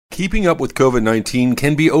keeping up with COVID-19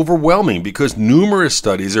 can be overwhelming because numerous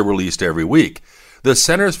studies are released every week. The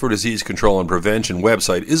Centers for Disease Control and Prevention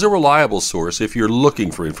website is a reliable source if you're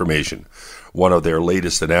looking for information. One of their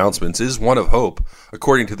latest announcements is one of hope.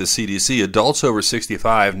 According to the CDC, adults over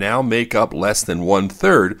 65 now make up less than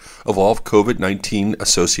 1/3 of all COVID-19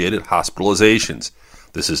 associated hospitalizations.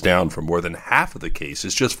 This is down from more than half of the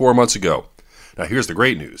cases just 4 months ago. Now here's the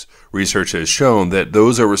great news. Research has shown that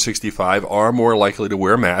those over 65 are more likely to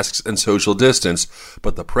wear masks and social distance,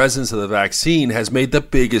 but the presence of the vaccine has made the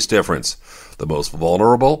biggest difference. The most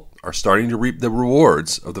vulnerable are starting to reap the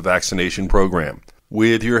rewards of the vaccination program.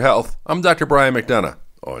 With your health, I'm Dr. Brian McDonough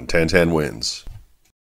on 1010 Wins.